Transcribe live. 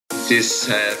This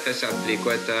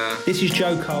This is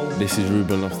Joe Cole. This is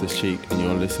Ruben Loftus-Cheek, and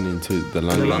you're listening to the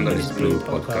London is Blue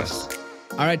podcast.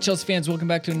 All right, Chelsea fans, welcome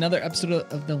back to another episode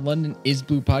of the London is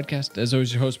Blue podcast. As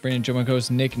always, your host, Brandon, Joe, my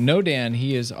co-host, Nick Nodan.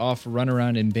 He is off run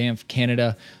around in Banff,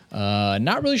 Canada.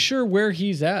 Not really sure where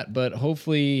he's at, but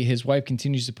hopefully his wife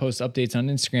continues to post updates on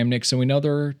Instagram, Nick, so we know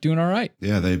they're doing all right.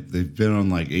 Yeah, they've been on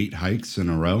like 8 hikes in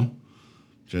a row,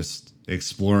 just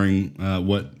exploring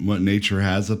what nature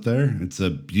has up there. It's a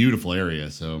beautiful area,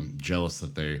 so I'm jealous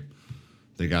that they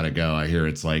got to go. I hear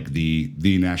it's like the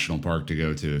national park to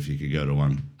go to if you could go to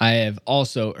one. I have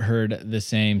also heard the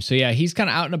same. So yeah, he's kind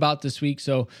of out and about this week.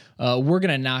 So we're going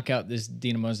to knock out this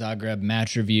Dinamo Zagreb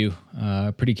match review.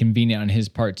 Pretty convenient on his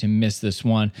part to miss this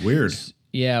one. Weird.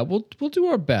 Yeah, we'll do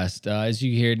our best. As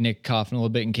you hear Nick coughing a little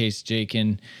bit in case Jake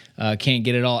can't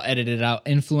get it all edited out.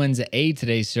 Influenza A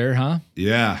today, sir, huh?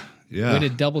 Yeah. Way to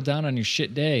double down on your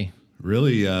shit day.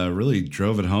 Really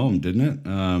drove it home, didn't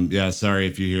it? Yeah, sorry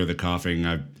if you hear the coughing.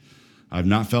 I've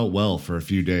not felt well for a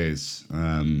few days,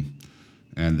 and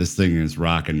this thing is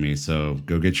rocking me. So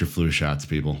go get your flu shots,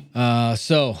 people.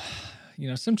 So,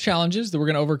 some challenges that we're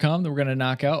going to overcome, that we're going to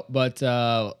knock out, but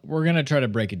we're going to try to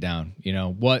break it down.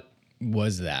 What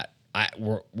was that?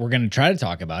 We're going to try to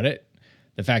talk about it.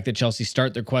 The fact that Chelsea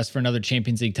start their quest for another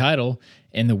Champions League title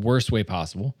in the worst way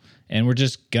possible. And we're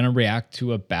just going to react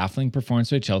to a baffling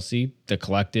performance by Chelsea, the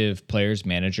collective players,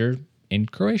 manager in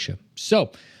Croatia.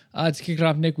 So to kick it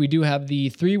off, Nick, we do have the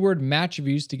 3-word match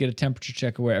reviews to get a temperature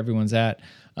check of where everyone's at.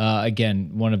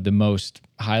 Again, one of the most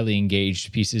highly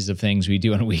engaged pieces of things we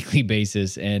do on a weekly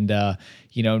basis. And,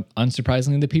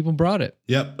 unsurprisingly, the people brought it.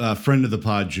 Yep. Friend of the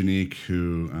pod, Janique,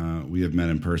 who we have met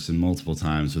in person multiple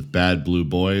times with Bad Blue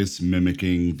Boys,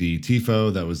 mimicking the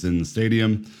tifo that was in the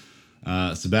stadium.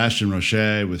 Sebastian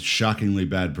Roche with shockingly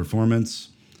bad performance.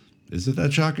 Is it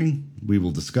that shocking? We will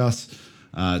discuss.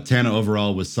 Tana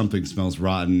Overall with Something Smells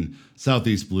Rotten.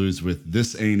 Southeast Blues with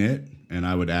This Ain't It. And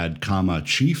I would add comma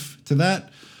Chief to that.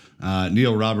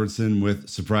 Neil Robertson with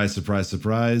Surprise, Surprise,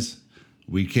 Surprise.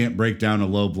 We can't break down a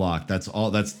low block. That's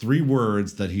 3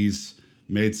 words that he's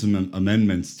made some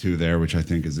amendments to there, which I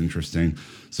think is interesting.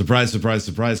 Surprise, surprise,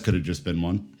 surprise could have just been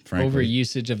one, frankly. Over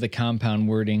usage of the compound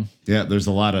wording. Yeah, there's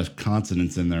a lot of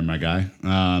consonants in there, my guy.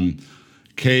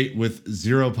 Kate with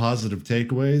 0 positive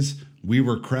takeaways. We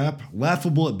were crap.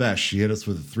 Laughable at best. She hit us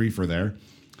with a 3 for there.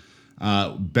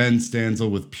 Ben Stanzel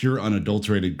with pure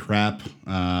unadulterated crap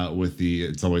with the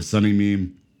It's Always Sunny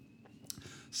meme.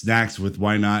 Snacks with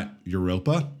Why Not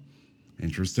Europa.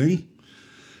 Interesting.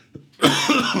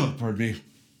 Pardon me.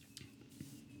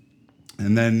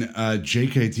 And then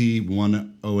JKT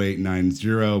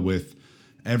 10890 with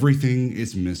Everything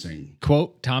is Missing.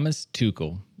 Quote Thomas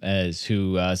Tuchel as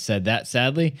who said that,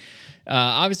 sadly.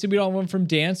 Obviously, we don't have one from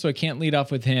Dan, so I can't lead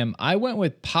off with him. I went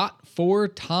with pot for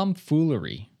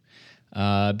tomfoolery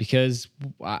because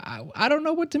I don't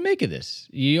know what to make of this.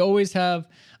 You always have...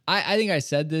 I think I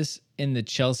said this in the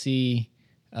Chelsea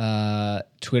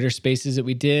Twitter spaces that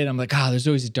we did. I'm like, there's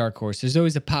always a dark horse. There's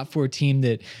always a pot 4 team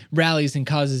that rallies and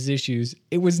causes issues.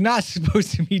 It was not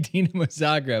supposed to be Dinamo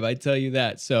Zagreb, I tell you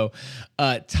that. So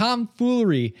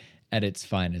tomfoolery at its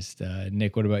finest.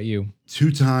 Nick, what about you?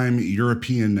 2-time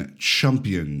European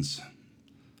champions.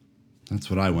 That's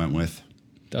what I went with.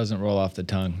 Doesn't roll off the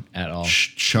tongue at all.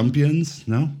 Champions?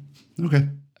 No? Okay.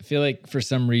 I feel like for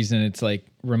some reason it's like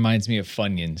reminds me of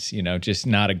Funyuns, just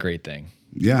not a great thing.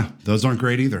 Yeah, those aren't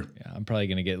great either. Yeah, I'm probably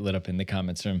going to get lit up in the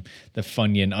comments from the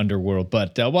Funyun underworld,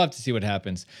 but we'll have to see what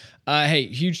happens. Hey,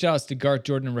 huge shout outs to Garth,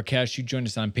 Jordan, and Rakesh who joined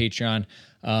us on Patreon.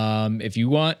 If you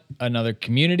want another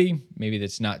community, maybe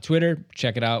that's not Twitter,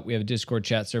 check it out. We have a Discord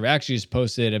chat server. I actually just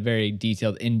posted a very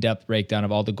detailed, in-depth breakdown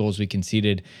of all the goals we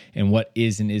conceded and what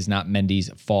is and is not Mendy's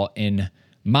fault, in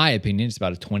my opinion. It's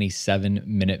about a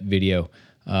 27-minute video.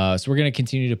 So we're going to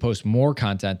continue to post more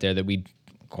content there that we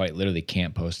quite literally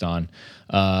can't post on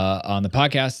the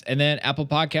podcast. And then Apple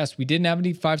Podcasts, we didn't have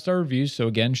any 5-star reviews. So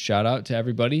again, shout out to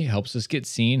everybody. Helps us get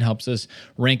seen, helps us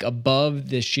rank above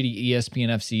the shitty ESPN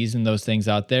FCs and those things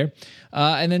out there.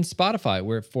 And then Spotify,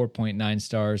 we're at 4.9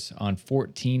 stars on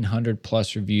 1,400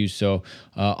 plus reviews. So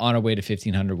on our way to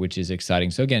 1,500, which is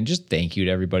exciting. So again, just thank you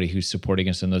to everybody who's supporting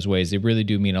us in those ways. They really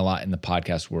do mean a lot in the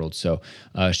podcast world. So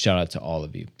shout out to all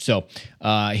of you. So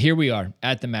here we are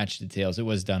at the match details. It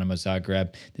was Dinamo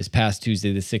Zagreb this past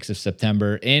Tuesday, the 6th of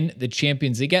September in the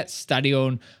Champions League at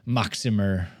Stadion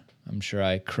Maximer. I'm sure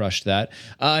I crushed that.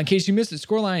 In case you missed it,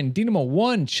 scoreline, Dinamo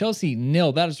 1, Chelsea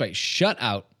 0. That is right.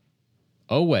 Shutout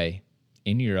away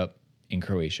in Europe in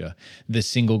Croatia. The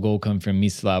single goal come from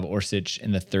Mislav Orsic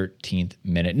in the 13th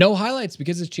minute. No highlights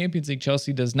because it's Champions League.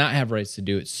 Chelsea does not have rights to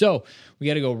do it. So we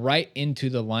got to go right into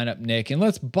the lineup, Nick, and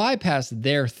let's bypass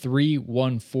their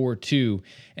 3-1-4-2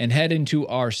 and head into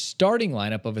our starting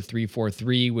lineup of a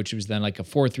 3-4-3, which was then like a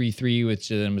 4-3-3, which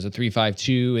then was a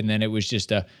 3-5-2, and then it was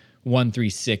just a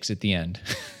 1-3-6 at the end.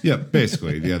 Yeah,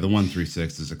 basically. Yeah, the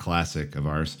 1-3-6 is a classic of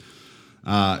ours.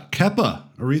 Kepa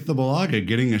Arrizabalaga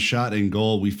getting a shot in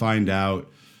goal. We find out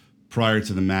prior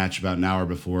to the match, about an hour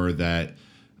before, that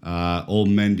old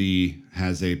Mendy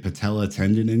has a patella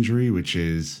tendon injury, which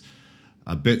is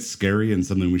a bit scary and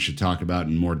something we should talk about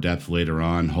in more depth later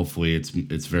on. Hopefully it's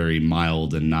very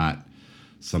mild and not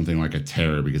something like a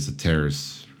tear, because a tear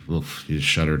is, oof, you just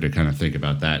shudder to kind of think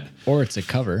about that. Or it's a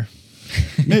cover.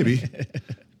 Maybe.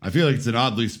 I feel like it's an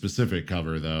oddly specific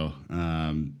cover, though.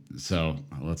 So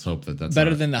let's hope that's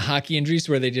better than the hockey injuries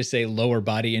where they just say lower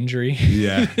body injury.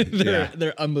 Yeah.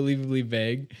 They're unbelievably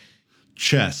vague.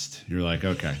 Chest. You're like,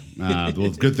 okay. Well,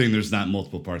 it's a good thing there's not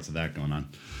multiple parts of that going on.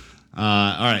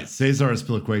 All right. Cesar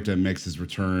Azpilicueta makes his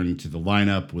return to the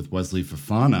lineup with Wesley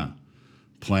Fofana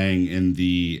playing in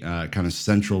the kind of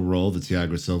central role, the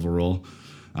Thiago Silva role.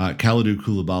 Kalidou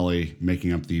Koulibaly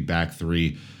making up the back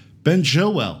three. Ben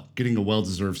Chilwell getting a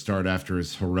well-deserved start after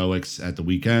his heroics at the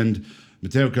weekend.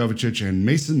 Mateo Kovacic and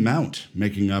Mason Mount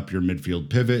making up your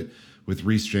midfield pivot, with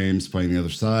Reece James playing the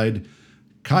other side.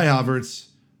 Kai Havertz,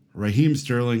 Raheem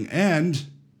Sterling, and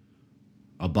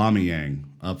Aubameyang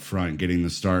up front getting the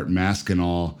start, mask and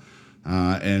all.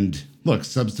 And look,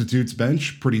 substitutes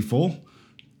bench, pretty full.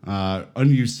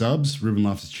 Unused subs, Ruben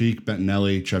Loftus-Cheek,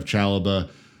 Bettinelli, Trev Chalobah,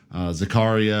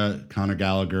 Zakaria, Conor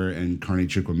Gallagher, and Carney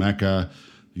Chukwuemeka.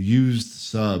 Used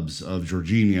subs of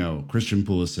Jorginho, Christian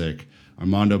Pulisic,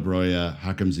 Armando Broja,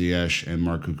 Hakim Ziyech, and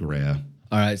Marc Cucurella.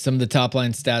 All right, some of the top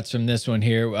line stats from this one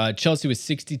here. Chelsea was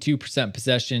 62%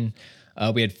 possession.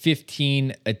 We had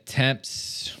 15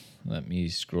 attempts. Let me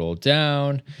scroll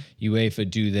down.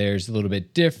 UEFA do theirs a little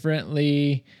bit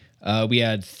differently. We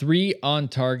had 3 on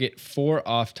target, 4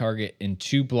 off target, and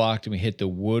 2 blocked, and we hit the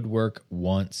woodwork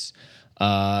once.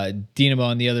 Dinamo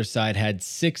on the other side had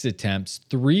 6 attempts,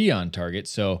 3 on target.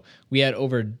 So we had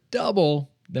over double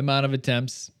the amount of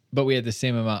attempts, but we had the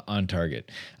same amount on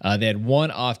target. They had 1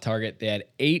 off target. They had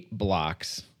 8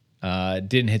 blocks.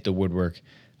 Didn't hit the woodwork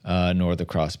nor the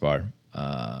crossbar.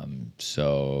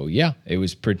 So yeah, it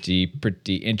was pretty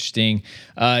interesting.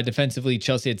 Defensively,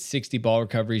 Chelsea had 60 ball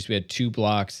recoveries. We had 2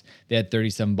 blocks. They had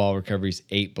 37 ball recoveries,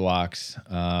 8 blocks,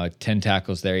 10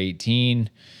 tackles there, 18.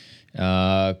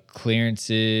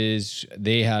 Clearances,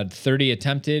 they had 30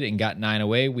 attempted and got 9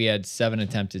 away. We had 7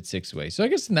 attempted, 6 away. So I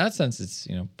guess in that sense, it's,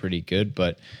 pretty good,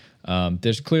 but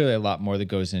there's clearly a lot more that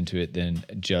goes into it than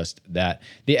just that.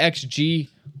 The XG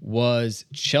was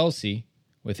Chelsea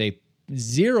with a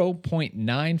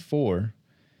 0.94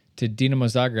 to Dinamo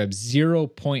Zagreb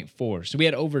 0.4. So we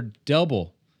had over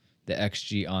double the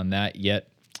XG on that, yet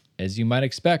as you might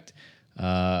expect,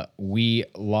 we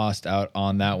lost out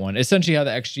on that one. Essentially how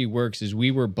the XG works is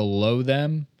we were below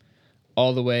them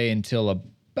all the way until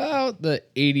about the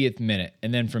 80th minute.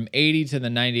 And then from 80 to the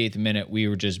 98th minute, we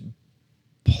were just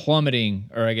plummeting,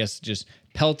 or I guess just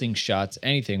pelting shots,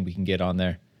 anything we can get on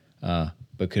there,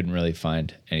 but couldn't really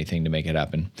find anything to make it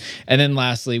happen. And then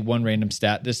lastly, one random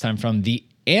stat, this time from the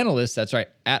analyst, that's right,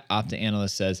 at Opta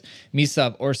Analyst, says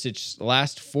Mislav Orsic's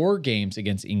last 4 games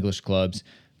against English clubs.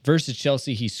 Versus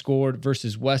Chelsea, he scored.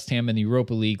 Versus West Ham in the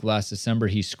Europa League last December,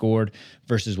 he scored.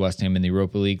 Versus West Ham in the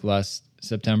Europa League last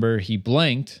September, he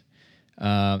blanked.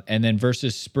 And then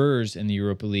versus Spurs in the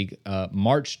Europa League,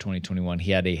 March 2021,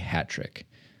 he had a hat trick.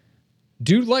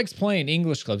 Dude likes playing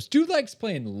English clubs. Dude likes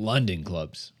playing London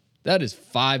clubs. That is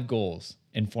 5 goals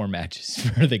in 4 matches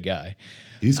for the guy.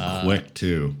 He's quick,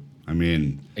 too.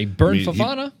 He burned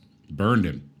Fofana. He burned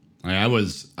him. I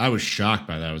was shocked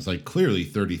by that. I was like, clearly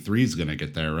 33 is going to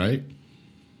get there, right?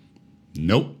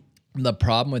 Nope. The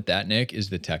problem with that, Nick,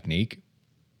 is the technique.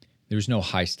 There's no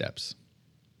high steps.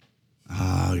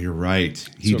 Oh, you're right.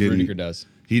 That's what Rudiger does.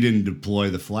 He didn't deploy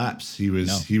the flaps. He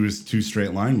was too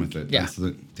straight line with it. Yeah.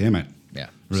 Damn it. Yeah.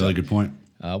 Really good point.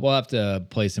 We'll have to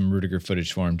play some Rudiger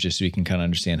footage for him just so you can kind of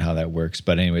understand how that works.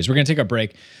 But anyways, we're going to take a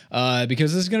break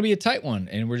because this is going to be a tight one.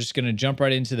 And we're just going to jump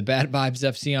right into the Bad Vibes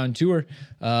FC on tour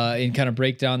and kind of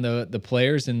break down the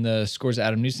players and the scores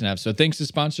Adam Newson have. So thanks to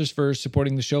sponsors for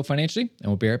supporting the show financially. And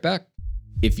we'll be right back.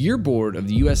 If you're bored of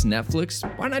the US Netflix,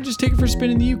 why not just take it for a spin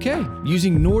in the UK?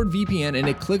 Using NordVPN and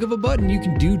a click of a button, you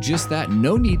can do just that.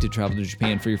 No need to travel to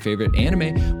Japan for your favorite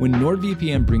anime when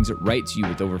NordVPN brings it right to you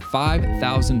with over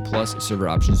 5,000 plus server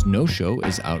options. No show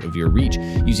is out of your reach.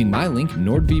 Using my link,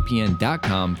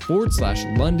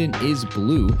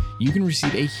 nordvpn.com/LondonIsBlue, you can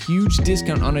receive a huge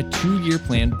discount on a 2-year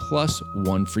plan plus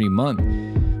 1 free month.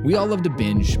 We all love to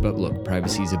binge, but look,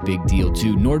 privacy is a big deal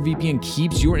too. NordVPN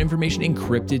keeps your information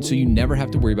encrypted so you never have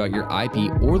to worry about your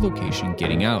IP or location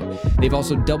getting out. They've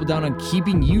also doubled down on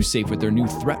keeping you safe with their new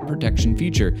threat protection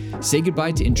feature. Say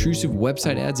goodbye to intrusive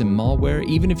website ads and malware.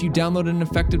 Even if you download an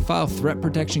infected file, threat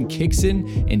protection kicks in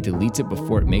and deletes it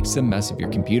before it makes a mess of your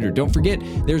computer. Don't forget,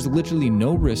 there's literally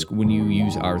no risk when you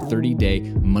use our 30-day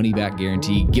money-back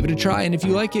guarantee. Give it a try, and if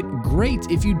you like it, great.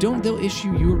 If you don't, they'll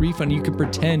issue you a refund. You can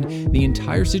pretend the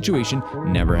entire situation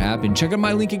never happened. Check out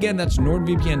my link again. That's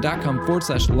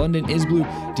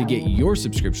nordvpn.com/LondonIsBlue to get your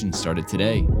subscription started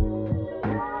today.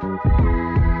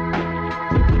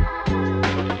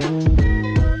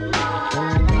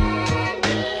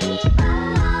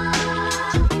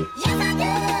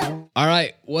 All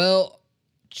right. Well,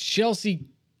 Chelsea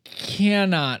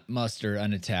cannot muster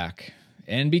an attack.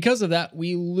 And because of that,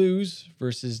 we lose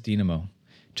versus Dinamo.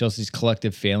 Chelsea's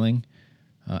collective failing.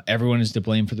 Everyone is to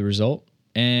blame for the result.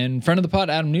 And friend of the pod,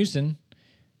 Adam Newson,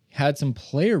 had some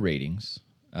player ratings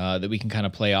that we can kind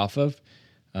of play off of.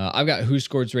 I've got Who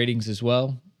Scored's ratings as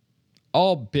well.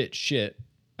 All bit shit.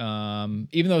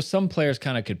 Even though some players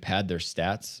kind of could pad their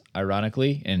stats,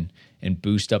 ironically, and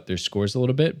boost up their scores a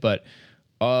little bit. But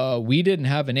we didn't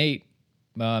have an 8.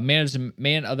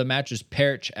 Man of the match is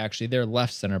Perich, actually, their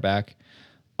left center back.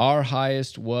 Our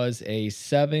highest was a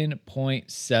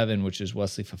 7.7, which is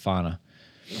Wesley Fofana.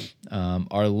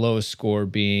 Our lowest score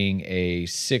being a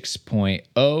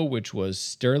 6.0, which was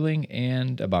Sterling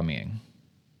and Aubameyang.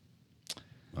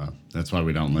 That's why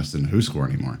we don't listen to Who Score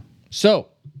anymore. So,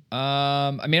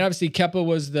 obviously Kepa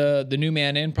was the new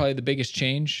man in, probably the biggest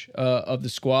change of the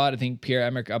squad. I think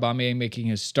Pierre-Emerick Aubameyang making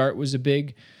his start was a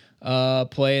big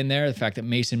play in there. The fact that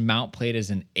Mason Mount played as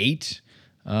an 8,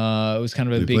 it was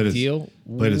kind of a big deal.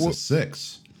 Played as a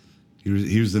 6.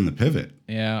 He was in the pivot.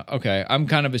 Yeah, okay. I'm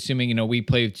kind of assuming, we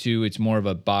play 2. It's more of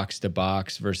a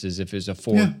box-to-box versus if it's a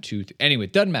 4-2. Anyway,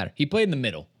 it doesn't matter. He played in the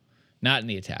middle, not in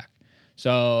the attack.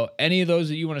 So any of those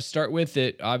that you want to start with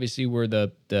that obviously were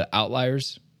the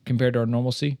outliers compared to our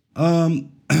normalcy?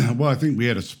 Well, I think we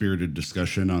had a spirited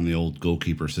discussion on the old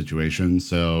goalkeeper situation.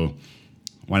 So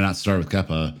why not start with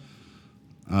Kepa?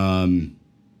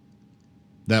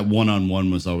 That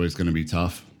one-on-one was always going to be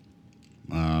tough,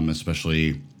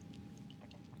 especially...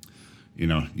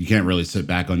 you can't really sit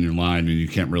back on your line and you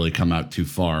can't really come out too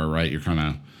far, right? You're kind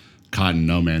of caught in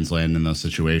no man's land in those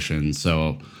situations.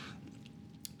 So,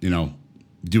 do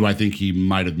I think he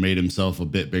might have made himself a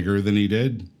bit bigger than he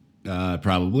did?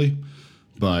 Probably.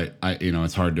 But,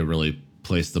 it's hard to really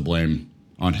place the blame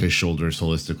on his shoulders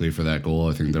holistically for that goal.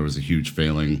 I think there was a huge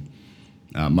failing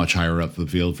much higher up the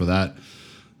field for that.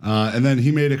 And then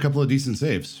he made a couple of decent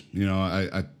saves.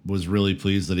 I was really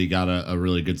pleased that he got a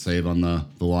really good save on the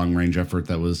long-range effort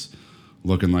that was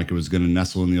looking like it was going to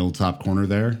nestle in the old top corner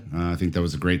there. I think that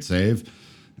was a great save.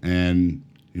 And,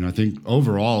 I think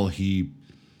overall he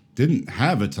didn't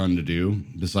have a ton to do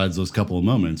besides those couple of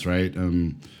moments, right?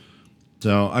 I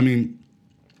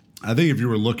think if you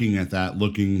were looking at that,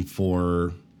 looking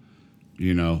for...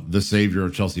 the savior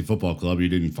of Chelsea Football Club, you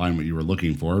didn't find what you were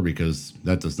looking for because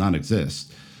that does not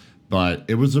exist. But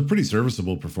it was a pretty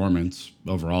serviceable performance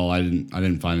overall. I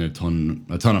didn't find a ton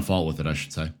of fault with it, I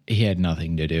should say. He had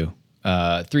nothing to do.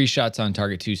 3 shots on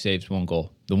target, 2 saves, 1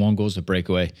 goal. The 1 goal is a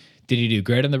breakaway. Did he do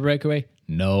great on the breakaway?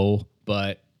 No,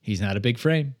 but he's not a big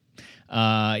frame.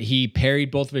 He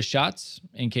parried both of his shots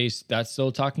in case that's still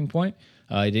a talking point.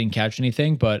 He didn't catch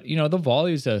anything, but the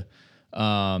volley is that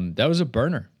was a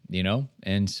burner.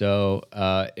 And so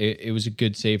it was a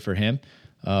good save for him,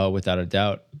 without a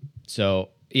doubt.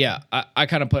 So, yeah, I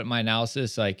kind of put in my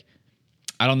analysis, I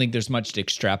don't think there's much to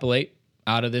extrapolate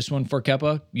out of this one for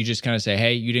Kepa. You just kind of say,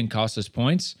 hey, you didn't cost us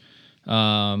points,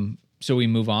 so we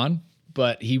move on.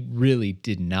 But he really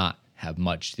did not have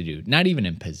much to do, not even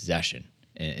in possession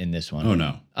in this one. Oh,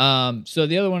 no. So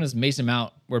the other one is Mason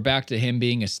Mount. We're back to him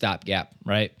being a stopgap,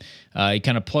 right? He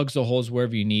kind of plugs the holes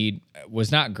wherever you need.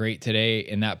 Was not great today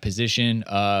in that position.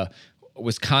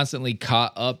 Was constantly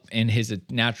caught up in his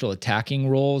natural attacking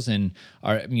roles, and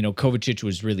Kovacic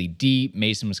was really deep.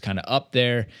 Mason was kind of up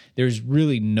there. There's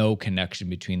really no connection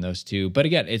between those two. But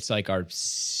again, it's like our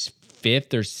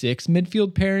 5th or 6th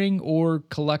midfield pairing or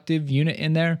collective unit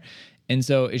in there. And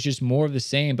so it's just more of the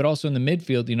same. But also in the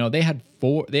midfield, they had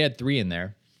 3 in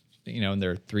there. in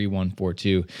their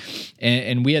 3-1-4-2,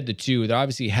 and we had the 2. They're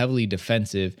obviously heavily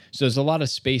defensive, so there's a lot of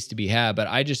space to be had. But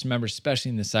I just remember, especially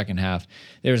in the second half,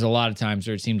 there was a lot of times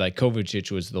where it seemed like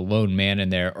Kovacic was the lone man in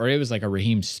there, or it was like a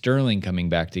Raheem Sterling coming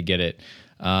back to get it.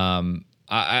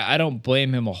 I don't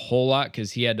blame him a whole lot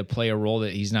because he had to play a role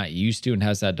that he's not used to and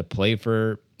has had to play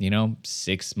for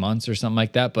 6 months or something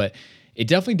like that. But it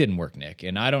definitely didn't work, Nick.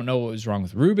 And I don't know what was wrong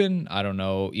with Ruben. I don't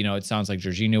know. It sounds like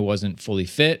Jorginho wasn't fully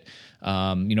fit.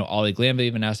 Ollie Glanville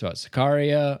even asked about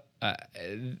Sakaria.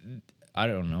 I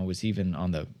don't know. Was he even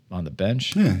on the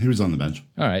bench? Yeah, he was on the bench.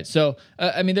 All right. So,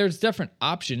 there's different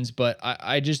options, but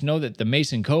I just know that the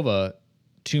Mason Kova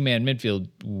 2-man midfield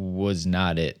was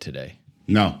not it today.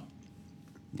 No.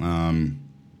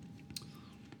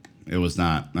 It was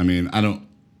not. I mean, I don't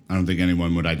think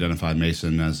anyone would identify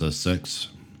Mason as a 6.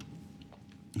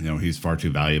 He's far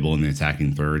too valuable in the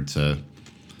attacking third to,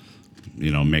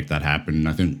 make that happen.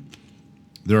 I think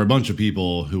there are a bunch of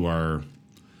people who are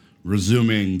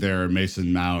resuming their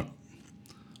Mason Mount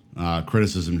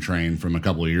criticism train from a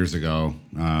couple of years ago,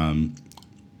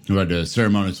 who had to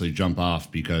ceremoniously jump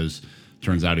off because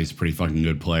turns out he's a pretty fucking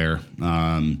good player.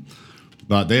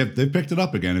 But they've picked it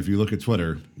up again. If you look at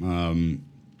Twitter,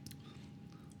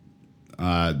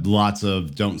 lots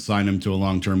of don't sign him to a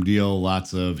long-term deal.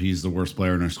 Lots of he's the worst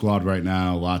player in our squad right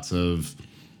now. Lots of,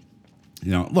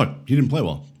 look, he didn't play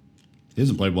well. He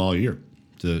hasn't played well all year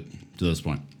to this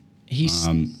point. He's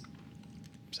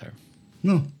sorry.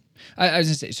 No. I was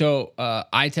going to say, so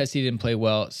eye test, he didn't play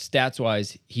well.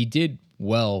 Stats-wise, he did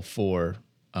well for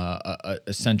a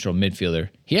central midfielder.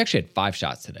 He actually had 5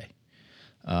 shots today,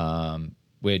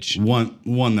 which...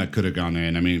 One that could have gone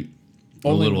in. I mean...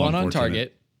 Only one on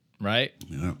target, right?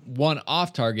 Yeah. 1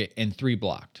 off target and 3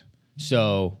 blocked.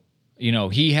 So,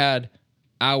 he had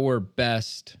our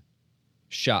best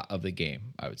shot of the game,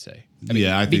 I would say.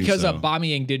 I think because so.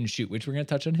 Aubameyang didn't shoot, which we're going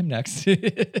to touch on him next.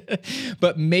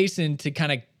 But Mason, to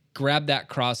kind of grab that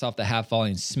cross off the half volley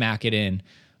and smack it in,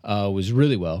 was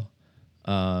really well.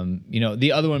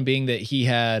 The other one being that he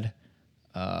had,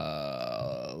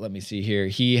 let me see here.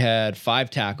 He had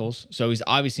 5 tackles, so he's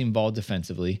obviously involved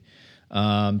defensively.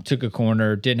 Took a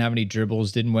corner, didn't have any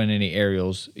dribbles, didn't win any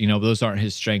aerials. Those aren't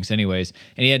his strengths anyways.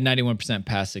 And he had 91%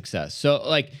 pass success.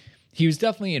 So, he was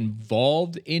definitely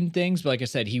involved in things, but like I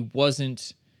said, he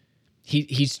wasn't...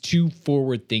 He's too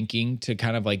forward thinking to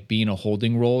kind of be in a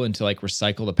holding role and to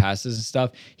recycle the passes and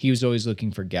stuff. He was always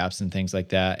looking for gaps and things like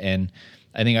that. And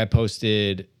I think I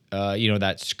posted,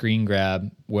 that screen grab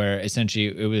where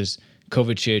essentially it was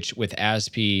Kovacic with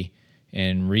Aspi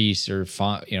and Reese or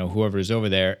whoever is over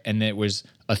there, and it was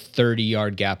a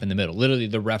 30-yard gap in the middle. Literally,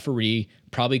 the referee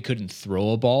probably couldn't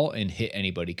throw a ball and hit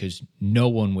anybody because no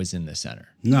one was in the center.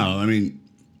 No, I mean,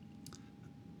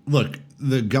 look,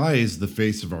 the guy is the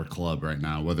face of our club right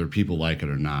now, whether people like it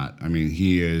or not. I mean,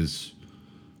 he is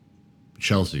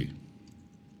Chelsea.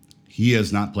 He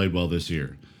has not played well this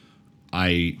year.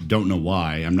 I don't know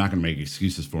why. I'm not going to make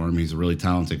excuses for him. He's a really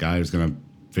talented guy who's going to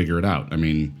figure it out. I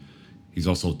mean, he's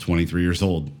also 23 years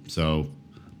old. So,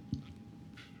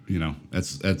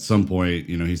 at some point,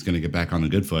 he's going to get back on the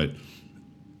good foot.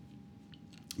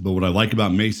 But what I like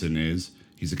about Mason is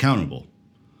he's accountable.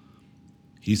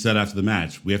 He said after the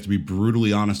match, we have to be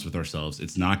brutally honest with ourselves.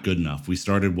 It's not good enough. We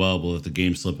started well, but let the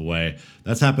game slip away.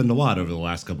 That's happened a lot over the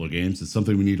last couple of games. It's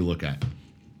something we need to look at.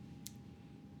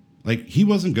 He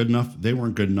wasn't good enough. They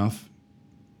weren't good enough.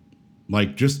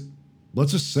 Let's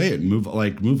just say it and move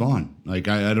on. I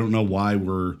don't know why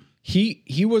we're...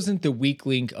 He wasn't the weak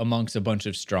link amongst a bunch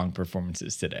of strong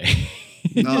performances today.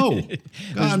 No.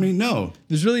 No.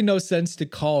 There's really no sense to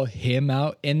call him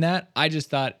out in that. I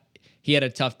just thought he had a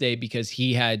tough day because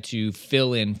he had to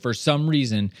fill in for some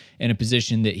reason in a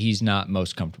position that he's not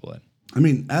most comfortable in. I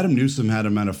mean, Adam Newsom had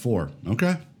him at a 4.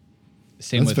 Okay.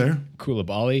 Same That's with fair.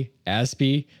 Koulibaly,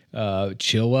 Aspi,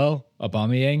 Chilwell,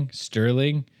 Aubameyang,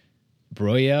 Sterling,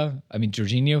 Broya. I mean,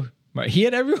 Jorginho. He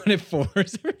had everyone at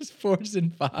 4s. There was 4s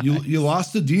and 5s. You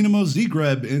lost to Dinamo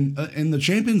Zagreb in the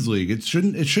Champions League. It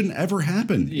shouldn't ever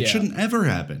happen. Yeah. It shouldn't ever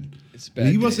happen. It's bad.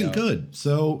 He wasn't good.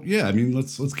 So yeah, I mean,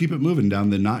 let's keep it moving down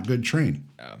the not good train.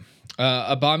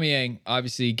 Aubameyang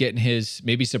obviously getting his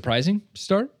maybe surprising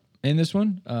start in this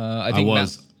one. I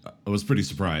was pretty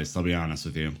surprised. I'll be honest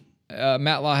with you.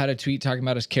 Matt Law had a tweet talking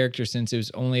about his character since it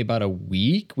was only about a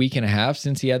week and a half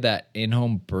since he had that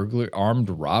in-home armed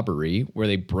robbery where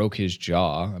they broke his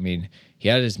jaw. I mean, he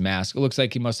had his mask. It looks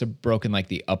like he must have broken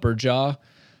the upper jaw.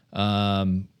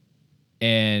 And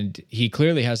he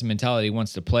clearly has a mentality. He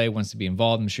wants to play, wants to be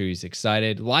involved. I'm sure he's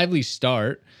excited. Lively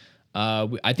start.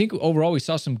 I think overall we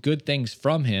saw some good things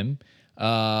from him.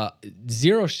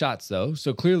 0 shots though.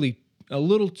 So clearly a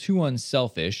little too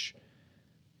unselfish.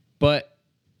 But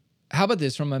how about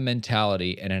this from a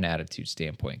mentality and an attitude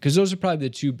standpoint? Because those are probably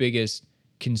the two biggest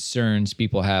concerns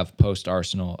people have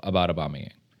post-Arsenal about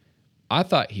Aubameyang. I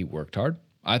thought he worked hard.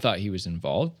 I thought he was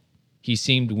involved. He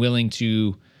seemed willing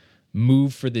to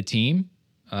move for the team.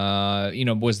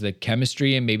 Was the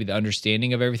chemistry and maybe the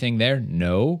understanding of everything there?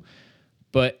 No.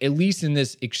 But at least in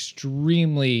this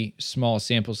extremely small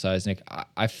sample size, Nick,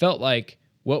 I felt like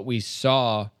what we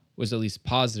saw was at least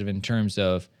positive in terms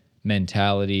of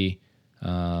mentality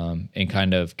and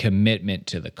kind of commitment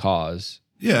to the cause.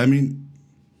 Yeah, I mean,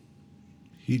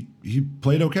 he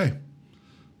played okay.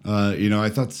 I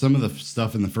thought some of the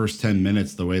stuff in the first 10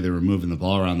 minutes, the way they were moving the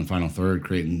ball around the final third,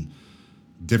 creating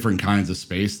different kinds of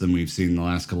space than we've seen in the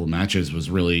last couple of matches, was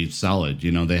really solid.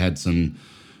 They had some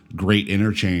great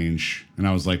interchange, and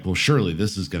I was like, well, surely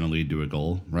this is going to lead to a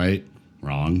goal, right?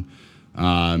 Wrong.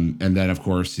 And then, of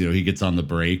course, he gets on the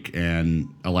break and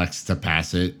elects to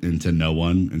pass it into no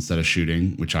one instead of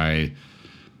shooting, which I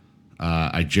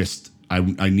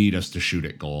need us to shoot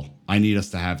at goal. I need us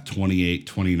to have 28,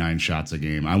 29 shots a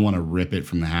game. I want to rip it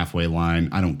from the halfway line.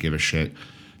 I don't give a shit.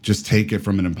 Just take it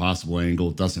from an impossible angle.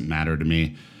 It doesn't matter to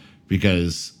me,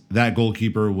 because that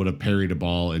goalkeeper would have parried a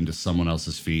ball into someone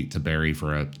else's feet to bury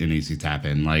for an easy tap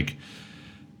in.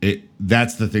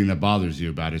 That's the thing that bothers you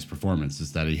about his performance,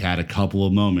 is that he had a couple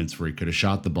of moments where he could have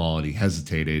shot the ball and he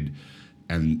hesitated,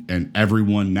 and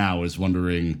everyone now is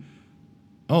wondering,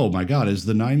 oh my God, is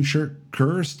the 9 shirt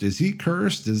cursed? Is he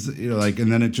cursed?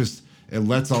 And then it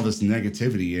lets all this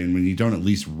negativity in when you don't at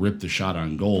least rip the shot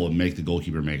on goal and make the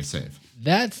goalkeeper make a save.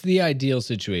 That's the ideal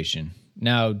situation.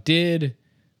 Now, did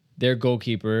their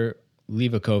goalkeeper,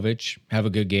 Livakovic, have a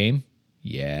good game?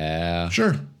 Yeah.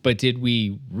 Sure. But did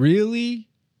we really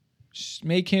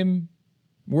make him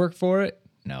work for it?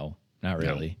 No, not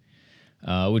really.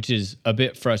 No. Which is a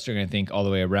bit frustrating, I think, all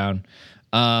the way around.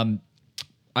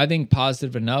 I think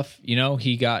positive enough.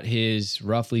 He got his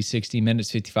roughly 60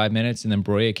 minutes, 55 minutes, and then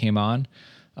Broja came on.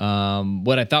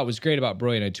 What I thought was great about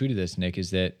Broja, and I tweeted this, Nick, is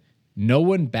that no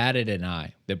one batted an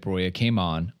eye that Broja came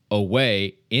on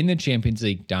away in the Champions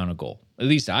League down a goal. At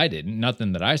least I didn't.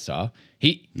 Nothing that I saw.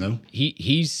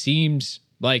 He seems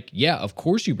like, yeah, of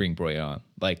course you bring Broja on.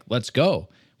 Like, let's go.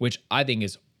 Which I think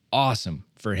is awesome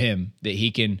for him, that he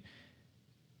can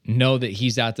know that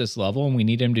he's at this level and we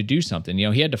need him to do something.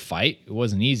 He had to fight. It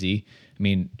wasn't easy. I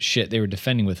mean, they were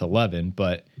defending with 11,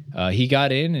 but he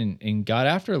got in and got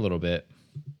after a little bit.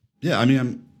 Yeah, I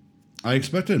mean, I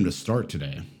expected him to start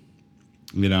today.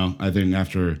 I think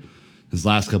after his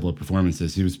last couple of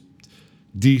performances, he was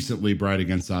decently bright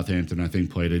against Southampton. I think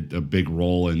played a big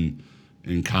role in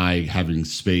Kai having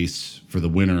space for the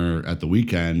winner at the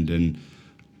weekend. And,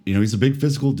 he's a big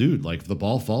physical dude. Like, if the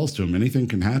ball falls to him, anything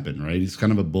can happen, right? He's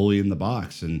kind of a bully in the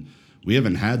box. And we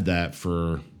haven't had that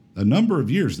for a number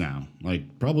of years now,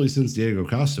 like probably since Diego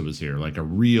Costa was here, like a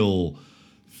real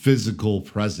physical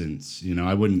presence.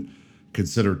 I wouldn't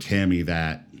consider Tammy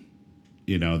that,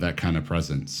 that kind of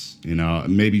presence.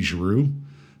 Maybe Giroud,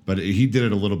 but he did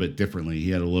it a little bit differently.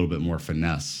 He had a little bit more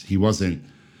finesse. He wasn't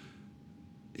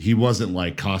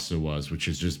like Costa was, which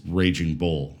is just raging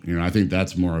bull. I think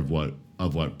that's more of what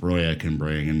Broja can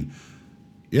bring. And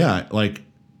yeah, like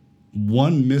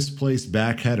one misplaced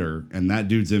back header and that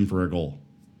dude's in for a goal.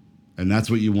 And that's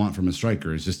what you want from a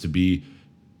striker, is just to be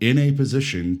in a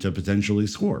position to potentially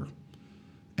score.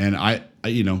 And I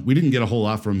we didn't get a whole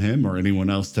lot from him or anyone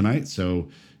else tonight, so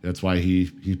that's why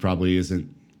he probably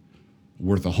isn't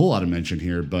worth a whole lot of mention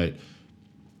here. But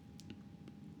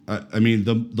I mean,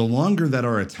 the longer that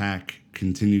our attack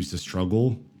continues to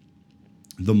struggle,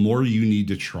 the more you need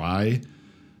to try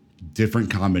different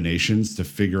combinations to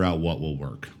figure out what will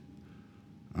work.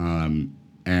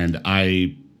 And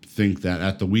I think that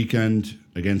at the weekend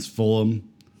against Fulham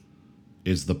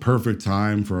is the perfect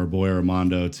time for our boy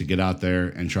Armando to get out there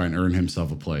and try and earn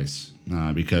himself a place,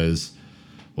 because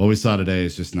what we saw today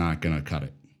is just not going to cut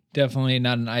it. Definitely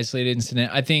not an isolated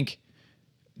incident. I think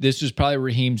this was probably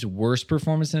Raheem's worst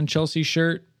performance in a Chelsea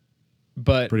shirt,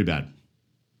 but pretty bad.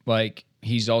 Like,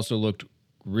 he's also looked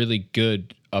really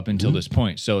good up until this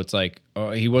point. So it's like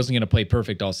he wasn't going to play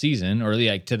perfect all season, or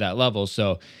like to that level.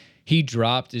 So he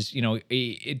dropped his,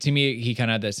 to me, he kind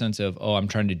of had that sense of, I'm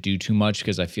trying to do too much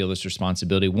because I feel this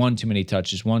responsibility. One too many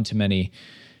touches, one too many,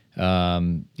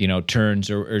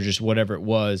 turns or just whatever it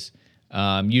was.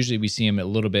 Usually we see him a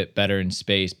little bit better in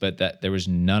space, but that there was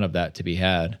none of that to be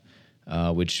had,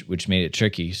 which made it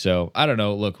tricky. So I don't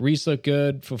know. Look, Reece looked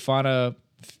good. Fofana,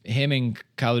 him and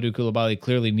Kalidou Koulibaly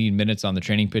clearly need minutes on the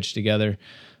training pitch together.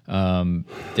 I'm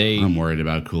worried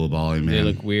about Koulibaly, man. They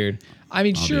look weird. I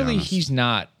mean, surely he's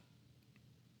not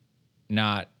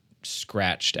not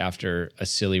scratched after a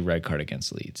silly red card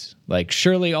against Leeds. Like,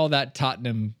 surely all that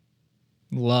Tottenham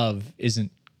love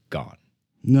isn't gone.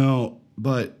 No,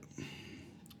 but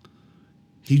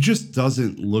he just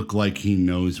doesn't look like he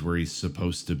knows where he's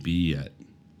supposed to be yet,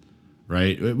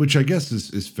 right? Which I guess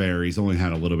is fair. He's only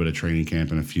had a little bit of training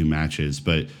camp and a few matches,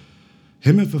 but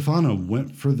him and Fofana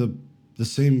went for the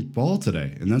same ball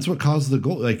today, and that's what caused the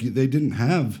goal. Like, they didn't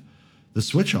have the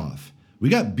switch off. We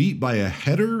got beat by a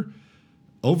header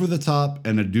over the top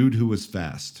and a dude who was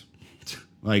fast.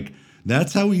 Like,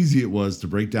 that's how easy it was to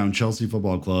break down Chelsea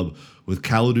Football Club with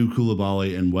Kalidou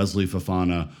Koulibaly and Wesley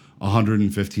Fofana,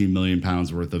 115 million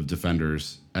pounds worth of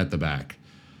defenders at the back.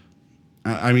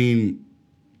 I mean,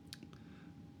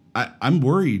 I'm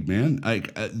worried, man.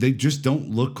 They just don't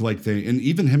look like they, and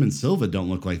even him and Silva don't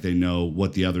look like they know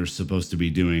what the other's supposed to be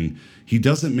doing. He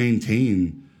doesn't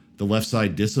maintain the left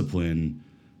side discipline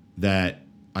that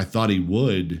I thought he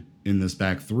would in this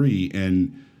back three.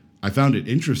 And I found it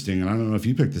interesting, and I don't know if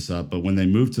you picked this up, but when they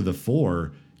moved to the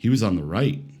 4, he was on the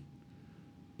right,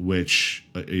 which,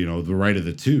 the right of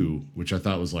the 2, which I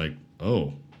thought was like,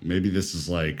 oh, maybe this is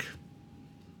like,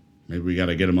 maybe we got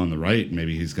to get him on the right.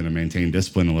 Maybe he's going to maintain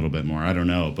discipline a little bit more. I don't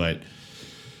know, but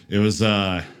it was,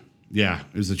 it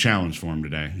was a challenge for him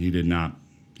today. He did not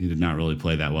really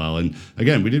play that well. And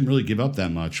again, we didn't really give up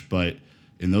that much, but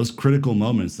in those critical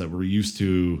moments that we're used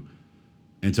to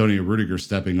Antonio Rudiger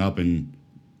stepping up and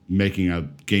making a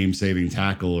game-saving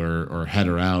tackle or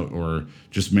header out or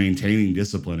just maintaining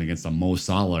discipline against a Mo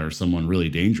Salah or someone really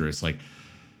dangerous. Like,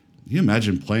 can you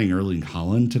imagine playing Erling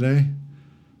Haaland today?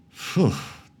 Whew.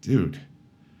 Dude,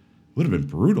 would have been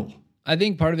brutal. I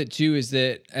think part of it too is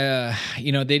that,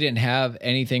 they didn't have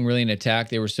anything really in attack.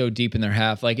 They were so deep in their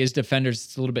half. Like, as defenders,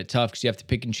 it's a little bit tough because you have to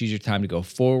pick and choose your time to go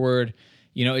forward.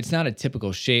 It's not a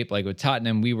typical shape. Like with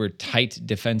Tottenham, we were tight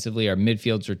defensively. Our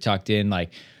midfields were tucked in.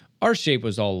 Like, our shape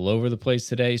was all over the place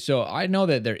today. So I know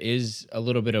that there is a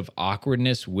little bit of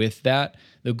awkwardness with that.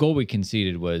 The goal we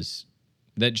conceded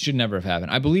that should never have happened.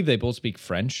 I believe they both speak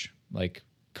French. Like,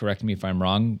 correct me if I'm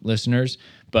wrong, listeners,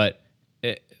 but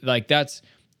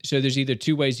so there's either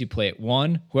two ways you play it.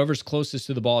 One, whoever's closest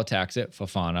to the ball attacks it,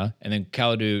 Fofana, and then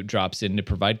Kalidou drops in to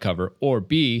provide cover. Or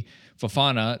B,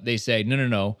 Fofana, they say,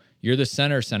 no, you're the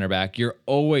center back. You're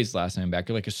always last man back.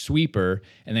 You're like a sweeper,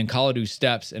 and then Kalidou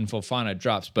steps and Fofana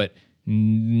drops, but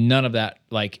none of that,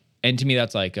 and to me,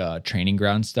 that's like training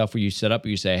ground stuff where you set up,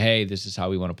 where you say, hey, this is how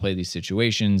we want to play these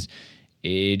situations.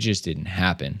 It just didn't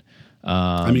happen.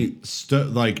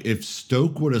 If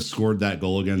Stoke would have scored that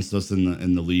goal against us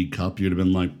in the League Cup, you'd have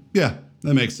been like, yeah,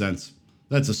 that makes sense.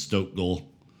 That's a Stoke goal.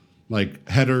 Like,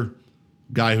 header,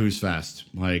 guy who's fast.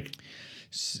 Like,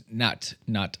 not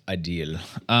ideal.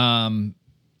 All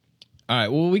right,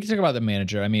 well, we can talk about the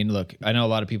manager. I mean, look, I know a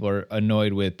lot of people are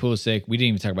annoyed with Pulisic. We didn't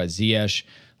even talk about Ziyech.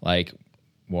 Like,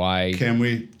 why? Can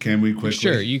we quickly?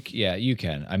 Sure, you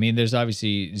can. I mean, there's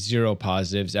obviously zero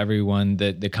positives. Everyone,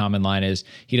 the common line is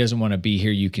he doesn't want to be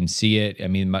here. You can see it. I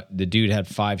mean, the dude had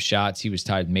 5 shots. He was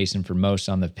tied with Mason for most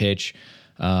on the pitch.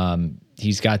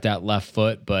 He's got that left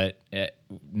foot, but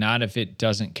not if it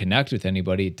doesn't connect with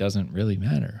anybody. It doesn't really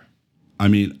matter. I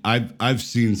mean, I've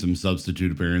seen some substitute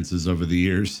appearances over the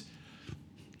years.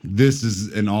 This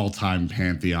is an all-time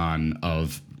pantheon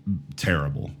of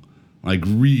terrible. Like,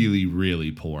 really, really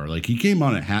poor. Like, he came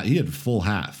on at half. He had full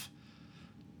half,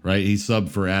 right? He subbed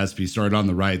for Aspi, started on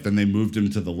the right. Then they moved him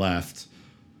to the left.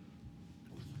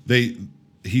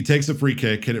 He takes a free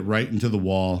kick, hit it right into the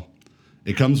wall.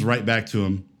 It comes right back to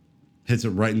him, hits it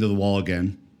right into the wall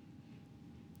again.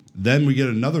 Then we get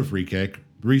another free kick.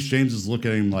 Reece James is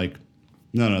looking at him like,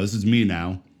 no, this is me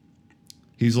now.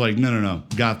 He's like, no,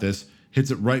 got this. Hits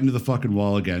it right into the fucking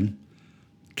wall again.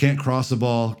 Can't cross a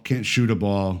ball, can't shoot a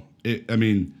ball.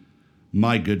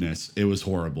 My goodness, it was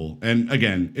horrible. And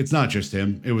again, it's not just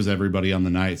him. It was everybody on the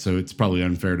night, so it's probably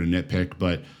unfair to nitpick,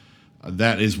 but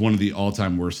that is one of the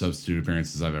all-time worst substitute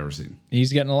appearances I've ever seen.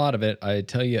 He's getting a lot of it. I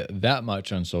tell you that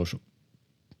much on social.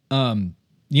 The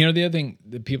other thing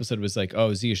that people said was like,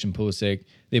 oh, Ziyech and Pulisic,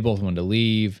 they both wanted to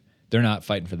leave. They're not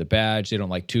fighting for the badge. They don't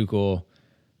like Tuchel.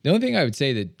 The only thing I would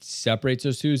say that separates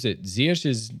those two is that Ziyech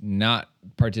is not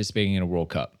participating in a World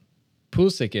Cup.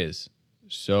 Pulisic is.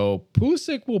 So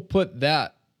Pulisic will put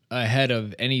that ahead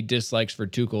of any dislikes for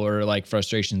Tuchel or like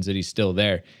frustrations that he's still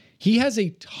there. He has a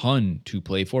ton to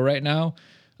play for right now.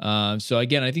 So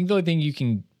again, I think the only thing you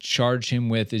can charge him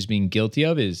with as being guilty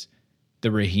of is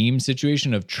the Raheem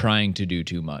situation of trying to do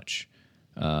too much.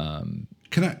 Can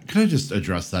I just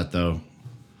address that though?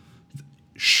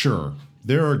 Sure,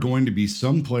 there are going to be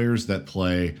some players that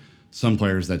play, some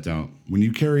players that don't. When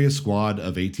you carry a squad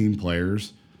of 18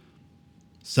 players,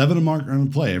 7 of them aren't going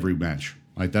to play every match.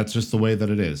 Like, that's just the way that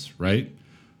it is, right?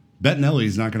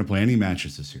 Bettinelli's not going to play any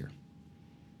matches this year.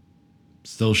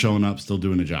 Still showing up, still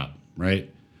doing a job, right?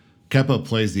 Kepa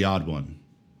plays the odd one.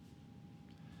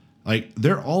 Like,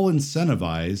 they're all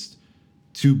incentivized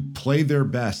to play their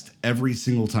best every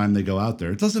single time they go out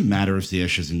there. It doesn't matter if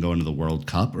Ziyech isn't going to the World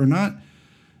Cup or not.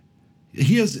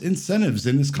 He has incentives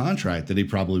in his contract that he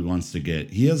probably wants to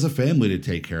get. He has a family to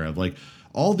take care of. Like,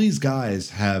 all these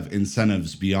guys have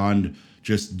incentives beyond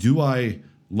just, do I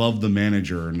love the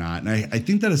manager or not? And I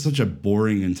think that is such a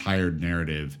boring and tired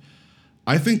narrative.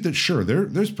 I think that, sure,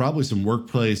 there's probably some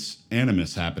workplace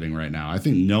animus happening right now. I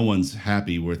think no one's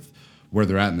happy with where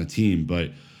they're at in the team,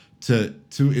 but to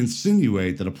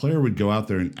insinuate that a player would go out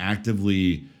there and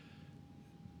actively,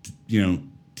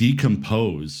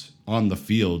 decompose on the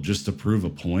field just to prove a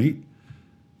point,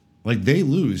 like, they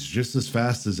lose just as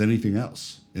fast as anything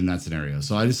else in that scenario.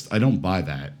 So I don't buy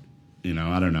that.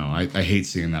 I don't know. I hate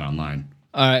seeing that online.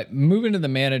 All right, moving to the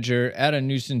manager, Adam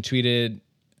Newsom tweeted,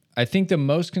 I think the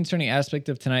most concerning aspect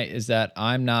of tonight is that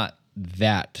I'm not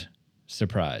that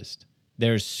surprised.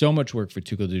 There's so much work for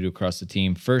Tuchel to do across the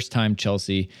team. First time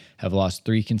Chelsea have lost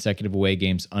 3 consecutive away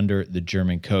games under the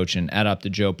German coach. And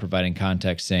Joe providing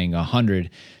context, saying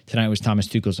 100. Tonight was Thomas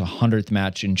Tuchel's 100th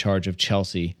match in charge of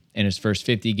Chelsea. In his first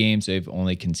 50 games, they've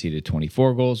only conceded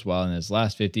 24 goals, while in his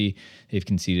last 50, they've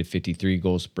conceded 53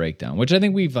 goals breakdown, which I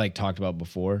think we've talked about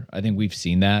before. I think we've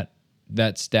seen that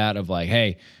stat of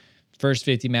hey, first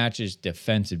 50 matches,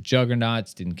 defensive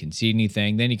juggernauts, didn't concede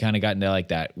anything. Then he kind of got into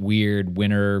that weird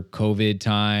winter COVID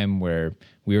time where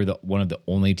we were one of the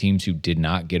only teams who did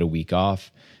not get a week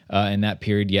off in that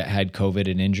period, yet had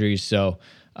COVID and injuries. So,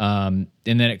 and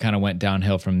then it kind of went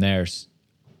downhill from there.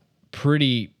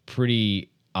 Pretty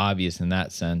obvious in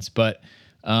that sense. But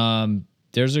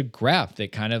there's a graph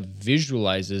that kind of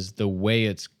visualizes the way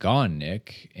it's gone,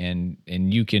 Nick, and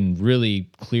you can really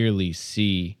clearly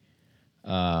see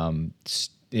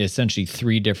essentially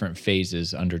 3 different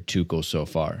phases under Tuchel so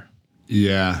far.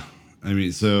 Yeah. I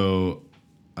mean, so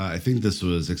I think this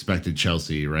was Expected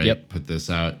Chelsea, right? Yep. Put this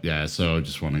out. Yeah. So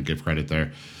just want to give credit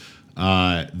there.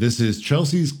 This is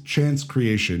Chelsea's chance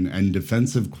creation and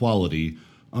defensive quality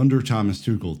under Thomas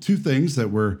Tuchel. 2 things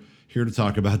that we're here to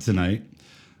talk about tonight.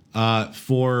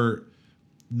 For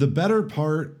the better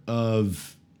part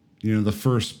of, the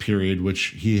first period, which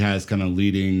he has kind of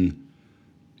leading,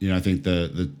 I think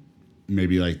the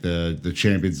maybe the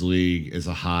Champions League is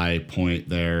a high point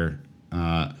there.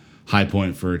 High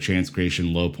point for chance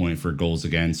creation, low point for goals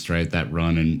against, right? That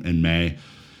run in May.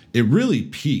 It really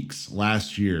peaks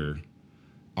last year,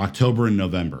 October and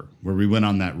November, where we went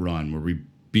on that run, where we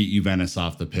beat Juventus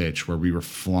off the pitch, where we were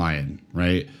flying,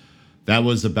 right? That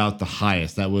was about the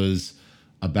highest. That was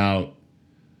about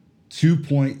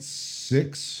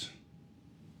 2.6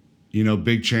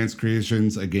 big chance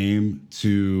creations a game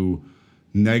to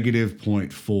negative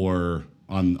 0.4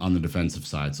 on the defensive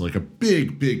side. So a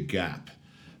big gap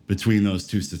between those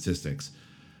 2 statistics.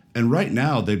 And right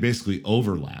now they basically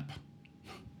overlap,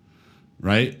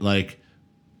 right?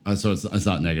 So it's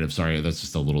not negative. Sorry, that's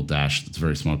just a little dash. It's a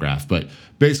very small graph. But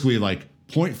basically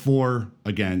 0.4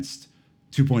 against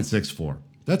 2.64.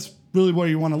 That's really where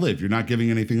you want to live. You're not giving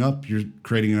anything up. You're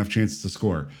creating enough chances to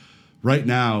score. Right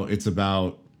now it's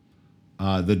about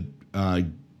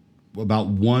about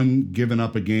 1 given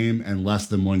up a game and less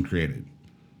than 1 created.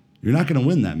 You're not going to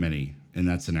win that many in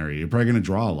that scenario. You're probably going to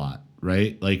draw a lot,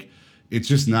 right? It's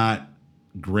just not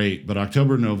great. But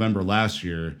October, November last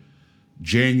year,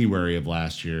 January of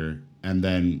last year, and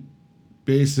then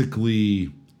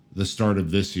basically the start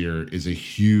of this year is a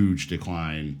huge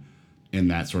decline in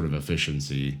that sort of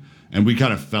efficiency. And we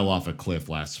kind of fell off a cliff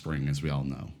last spring, as we all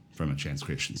know, from a chance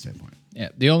creation standpoint. Yeah,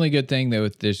 the only good thing though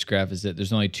with this graph is that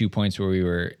there's only 2 points where we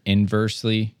were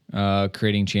inversely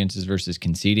creating chances versus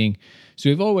conceding. So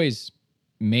we've always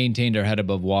maintained our head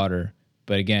above water,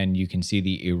 but again, you can see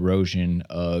the erosion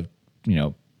of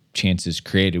chances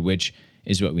created, which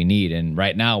is what we need. And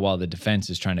right now, while the defense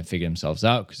is trying to figure themselves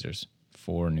out because there's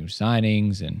 4 new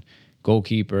signings and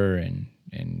goalkeeper and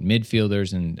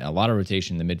midfielders and a lot of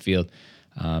rotation in the midfield,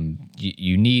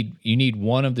 you need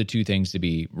one of the 2 things to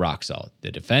be rock solid: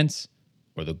 the defense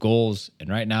or the goals. And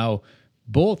right now,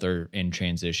 both are in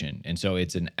transition, and so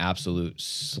it's an absolute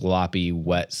sloppy,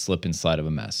 wet slip and slide of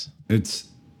a mess. It's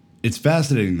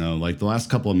fascinating though. The last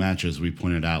couple of matches, we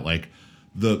pointed out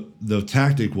the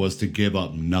tactic was to give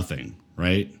up nothing,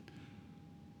 right?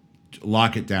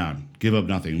 Lock it down, give up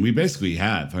nothing. We basically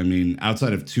have. I mean,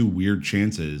 outside of 2 weird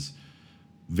chances,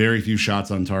 very few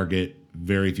shots on target,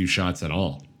 very few shots at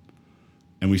all.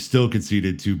 And we still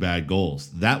conceded 2 bad goals.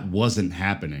 That wasn't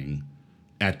happening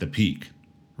at the peak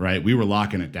right? We were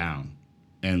locking it down,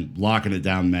 and locking it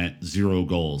down meant 0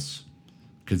 goals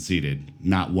conceded,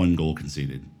 not 1 goal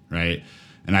conceded, right?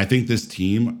 And I think this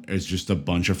team is just a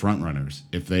bunch of front runners.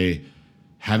 If they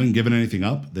haven't given anything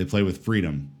up, they play with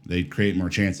freedom. They create more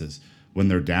chances. When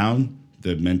they're down,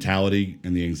 the mentality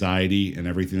and the anxiety and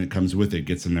everything that comes with it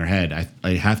gets in their head.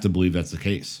 I have to believe that's the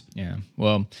case. Yeah.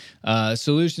 Well,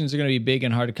 solutions are going to be big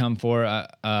and hard to come for.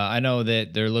 I know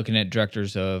that they're looking at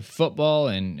directors of football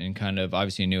and kind of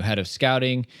obviously a new head of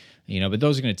scouting, but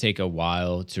those are going to take a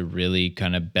while to really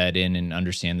kind of bed in and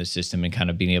understand the system and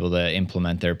kind of being able to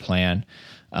implement their plan.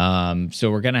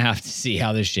 So we're going to have to see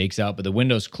how this shakes out, but the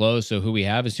window's closed. So who we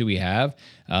have is who we have.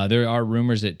 There are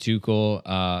rumors that Tuchel,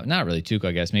 not really Tuchel,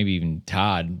 I guess, maybe even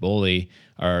Todd Bowley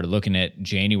are looking at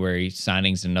January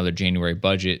signings and another January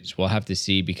budget. So we'll have to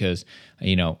see because,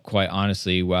 quite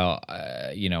honestly,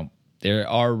 there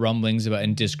are rumblings about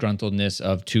and disgruntledness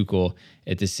of Tuchel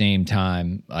at the same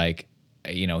time.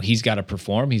 He's got to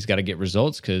perform. He's got to get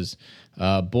results because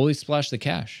Bowley splashed the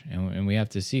cash and we have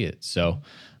to see it. So,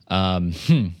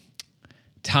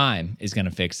 time is going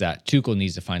to fix that. Tuchel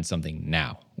needs to find something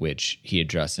now, which he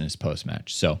addressed in his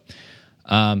post-match. So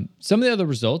some of the other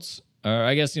results are,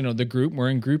 I guess, the group, we're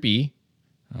in Group E.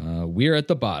 We're at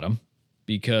the bottom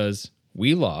because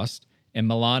we lost and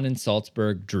Milan and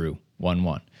Salzburg drew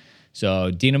 1-1. So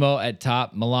Dinamo at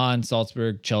top, Milan,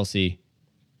 Salzburg, Chelsea,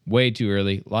 way too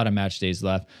early. A lot of match days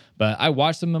left. But I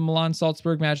watched them in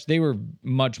Milan-Salzburg match. They were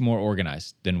much more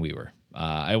organized than we were.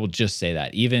 I will just say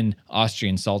that. Even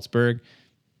Austrian Salzburg,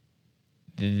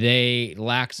 they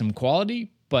lack some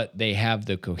quality, but they have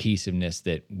the cohesiveness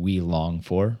that we long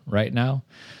for right now.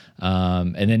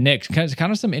 And then Nick, kind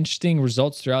of some interesting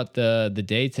results throughout the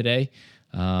day today.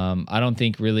 I don't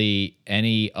think really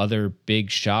any other big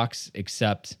shocks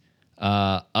except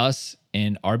us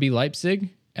and RB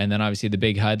Leipzig, and then obviously the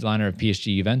big headliner of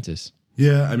PSG Juventus.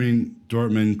 Yeah, I mean,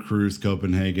 Dortmund cruised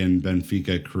Copenhagen,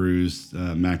 Benfica cruised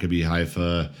Maccabi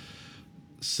Haifa,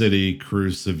 City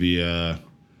cruised Sevilla,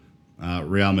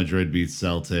 Real Madrid beat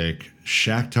Celtic,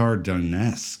 Shakhtar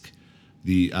Donetsk,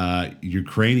 the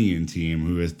Ukrainian team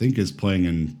who I think is playing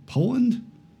in Poland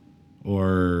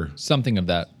or something of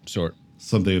that sort.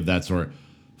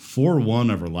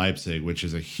 4-1 over Leipzig, which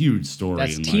is a huge story.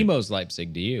 That's Timo's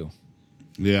Leipzig to you.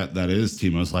 Yeah, that is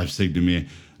Timo's Leipzig to me.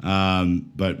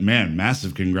 But man,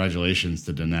 massive congratulations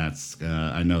to Donetsk.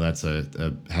 I know that's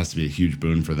has to be a huge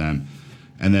boon for them.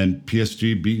 And then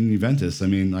PSG beating Juventus. I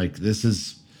mean, this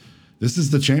is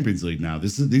the Champions League now.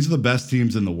 These are the best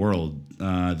teams in the world.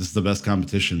 This is the best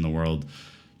competition in the world.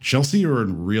 Chelsea are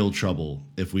in real trouble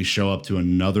if we show up to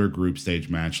another group stage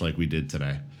match like we did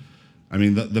today. I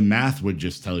mean, the math would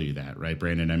just tell you that, right,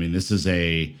 Brandon? I mean, this is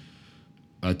a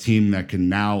team that can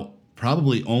now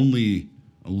probably only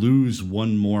lose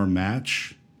one more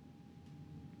match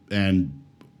and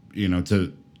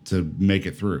to make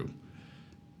it through.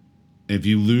 If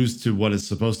you lose to what is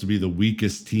supposed to be the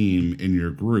weakest team in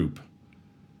your group,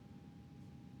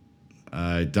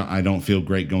 I don't feel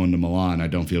great going to Milan. I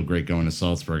don't feel great going to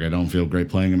Salzburg. I don't feel great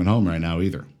playing them at home right now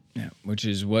either. Yeah, which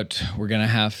is what we're gonna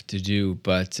have to do.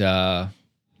 But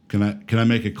can I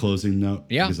make a closing note?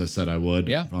 Yeah, because I said I would.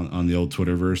 Yeah. On the old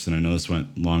Twitterverse, and I know this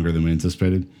went longer than we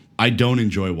anticipated. I don't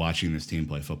enjoy watching this team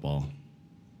play football.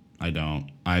 I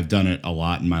don't. I've done it a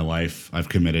lot in my life. I've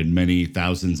committed many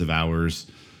thousands of hours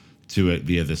to it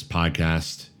via this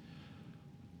podcast.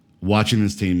 Watching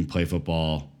this team play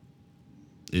football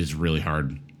is really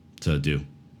hard to do.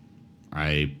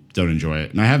 I don't enjoy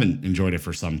it, and I haven't enjoyed it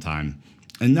for some time.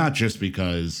 And not just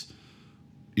because,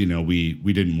 we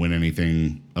didn't win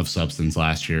anything of substance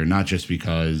last year, not just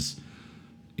because,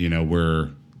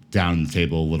 we're down the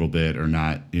table a little bit or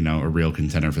not, a real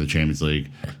contender for the Champions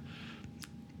League.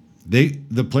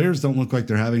 The players don't look like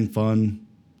they're having fun.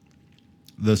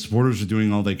 The supporters are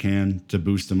doing all they can to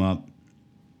boost them up.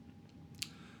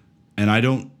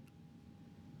 And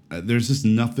there's just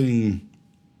nothing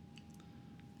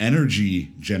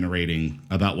energy generating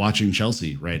about watching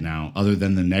Chelsea right now other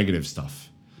than the negative stuff,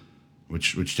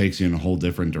 which takes you in a whole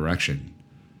different direction.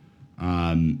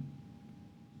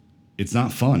 It's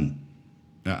not fun.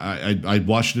 I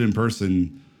watched it in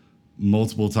person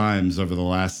multiple times over the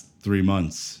last 3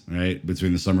 months, right?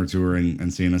 Between the summer tour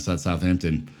and seeing us at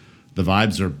Southampton. The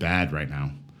vibes are bad right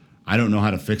now. I don't know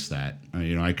how to fix that.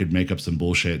 I could make up some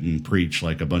bullshit and preach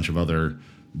like a bunch of other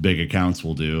big accounts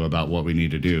will do about what we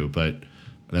need to do, but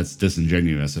that's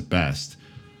disingenuous at best.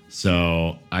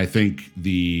 So I think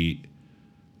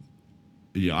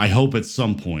I hope at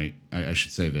some point, I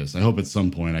should say this, I hope at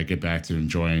some point I get back to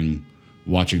enjoying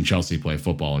watching Chelsea play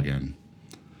football again.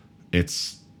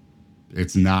 It's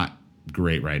not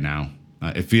great right now.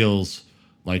 It feels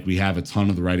like we have a ton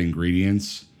of the right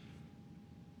ingredients,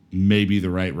 maybe the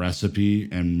right recipe,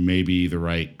 and maybe the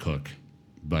right cook,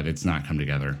 but it's not come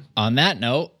together. On that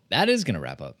note, that is going to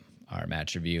wrap up our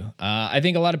match review. I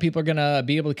think a lot of people are going to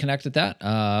be able to connect with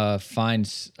that,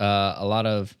 find a lot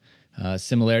of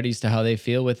similarities to how they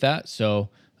feel with that. So,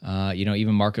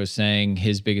 even Marco saying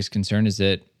his biggest concern is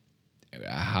that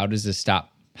how does this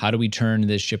stop? How do we turn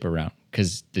this ship around?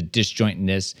 Because the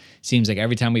disjointedness seems like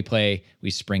every time we play, we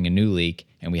spring a new leak,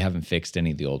 and we haven't fixed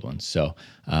any of the old ones. So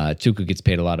Tuukka gets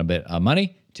paid a lot of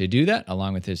money to do that,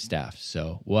 along with his staff.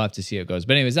 So we'll have to see how it goes.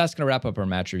 But anyways, that's going to wrap up our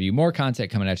match review. More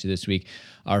content coming at you this week.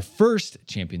 Our first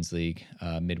Champions League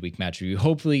midweek match review.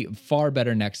 Hopefully far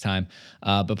better next time.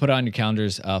 But put it on your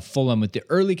calendars. Fulham with the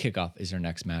early kickoff is our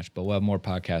next match. But we'll have more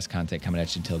podcast content coming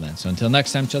at you until then. So until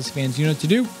next time, Chelsea fans, you know what to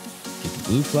do. Keep the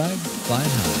blue flag flying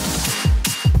high.